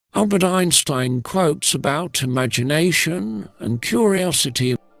Albert Einstein quotes about imagination and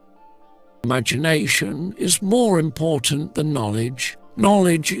curiosity. Imagination is more important than knowledge.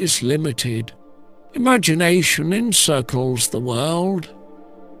 Knowledge is limited. Imagination encircles the world.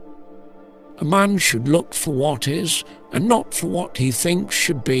 A man should look for what is, and not for what he thinks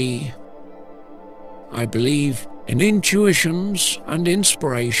should be. I believe in intuitions and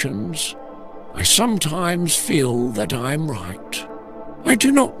inspirations. I sometimes feel that I am right. I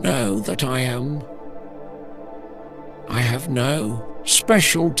do not know that I am. I have no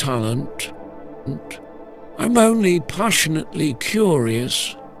special talent. I'm only passionately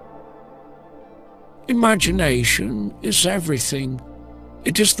curious. Imagination is everything.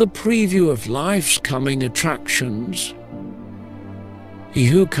 It is the preview of life's coming attractions. He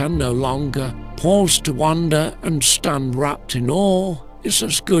who can no longer pause to wonder and stand wrapped in awe is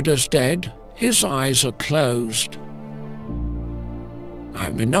as good as dead. His eyes are closed. I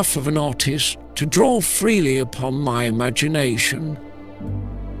am enough of an artist to draw freely upon my imagination.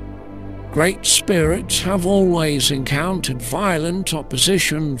 Great spirits have always encountered violent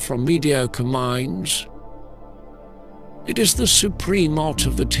opposition from mediocre minds. It is the supreme art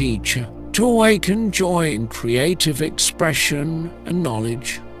of the teacher to awaken joy in creative expression and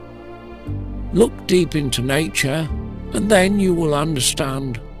knowledge. Look deep into nature, and then you will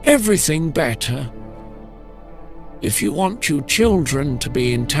understand everything better. If you want your children to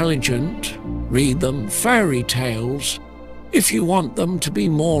be intelligent, read them fairy tales. If you want them to be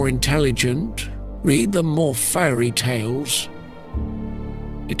more intelligent, read them more fairy tales.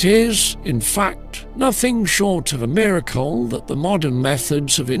 It is, in fact, nothing short of a miracle that the modern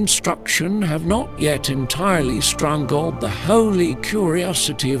methods of instruction have not yet entirely strangled the holy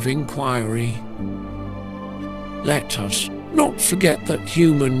curiosity of inquiry. Let us not forget that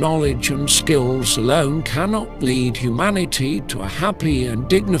human knowledge and skills alone cannot lead humanity to a happy and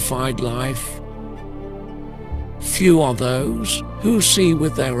dignified life. Few are those who see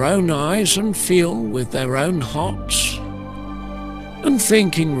with their own eyes and feel with their own hearts.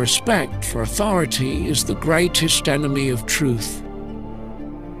 Unthinking respect for authority is the greatest enemy of truth.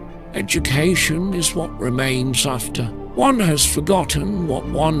 Education is what remains after one has forgotten what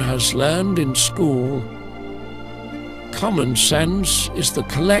one has learned in school. Common sense is the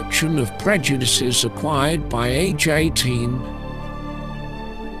collection of prejudices acquired by age 18.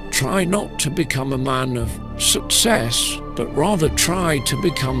 Try not to become a man of success, but rather try to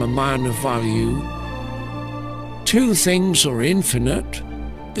become a man of value. Two things are infinite: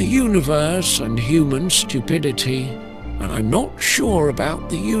 the universe and human stupidity, and I'm not sure about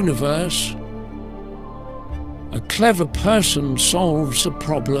the universe. A clever person solves a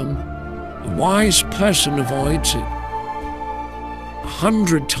problem, a wise person avoids it.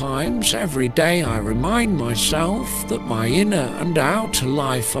 100 times every day I remind myself that my inner and outer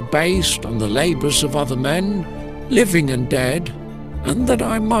life are based on the labours of other men, living and dead, and that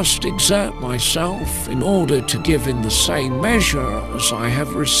I must exert myself in order to give in the same measure as I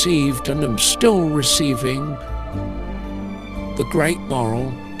have received and am still receiving. The great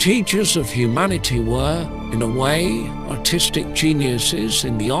moral teachers of humanity were, in a way, artistic geniuses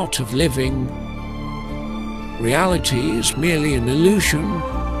in the art of living. Reality is merely an illusion,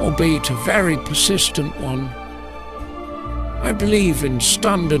 albeit a very persistent one. I believe in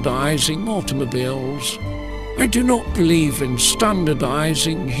standardizing automobiles. I do not believe in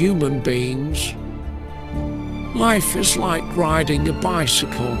standardizing human beings. Life is like riding a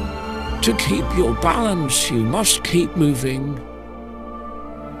bicycle. To keep your balance, you must keep moving.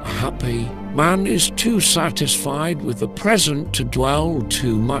 A happy man is too satisfied with the present to dwell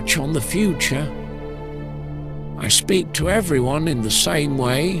too much on the future. I speak to everyone in the same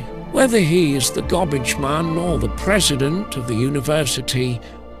way, whether he is the garbage man or the president of the university.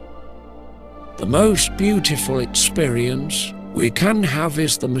 The most beautiful experience we can have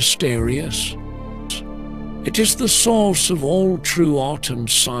is the mysterious. It is the source of all true art and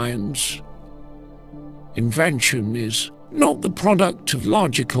science. Invention is not the product of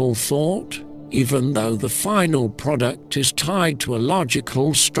logical thought, even though the final product is tied to a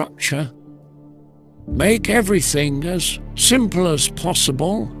logical structure. Make everything as simple as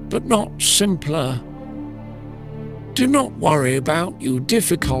possible, but not simpler. Do not worry about your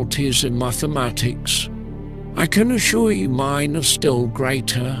difficulties in mathematics. I can assure you mine are still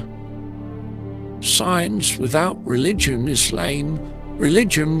greater. Science without religion is lame.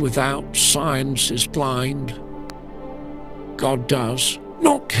 Religion without science is blind. God does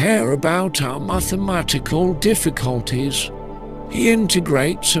not care about our mathematical difficulties. He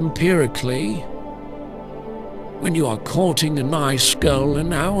integrates empirically. When you are courting a nice girl,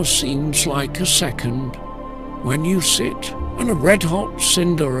 an hour seems like a second. When you sit and a red-hot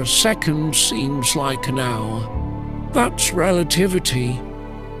cinder a second seems like an hour. That's relativity.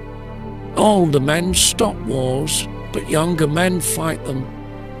 Older men stop wars, but younger men fight them.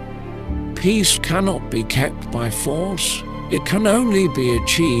 Peace cannot be kept by force. It can only be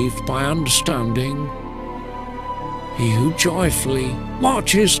achieved by understanding. He who joyfully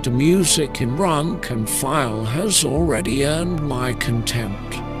marches to music in rank and file has already earned my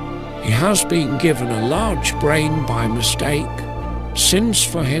contempt. He has been given a large brain by mistake, since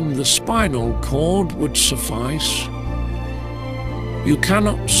for him the spinal cord would suffice. You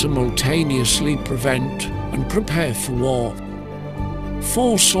cannot simultaneously prevent and prepare for war.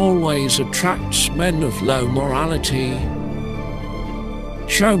 Force always attracts men of low morality.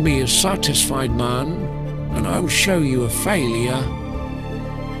 Show me a satisfied man, and I will show you a failure.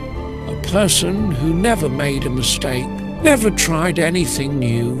 A person who never made a mistake, never tried anything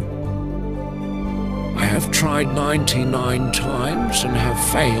new. I have tried 99 times and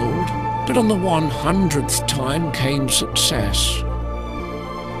have failed, but on the 100th time came success.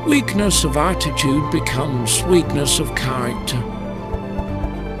 Weakness of attitude becomes weakness of character.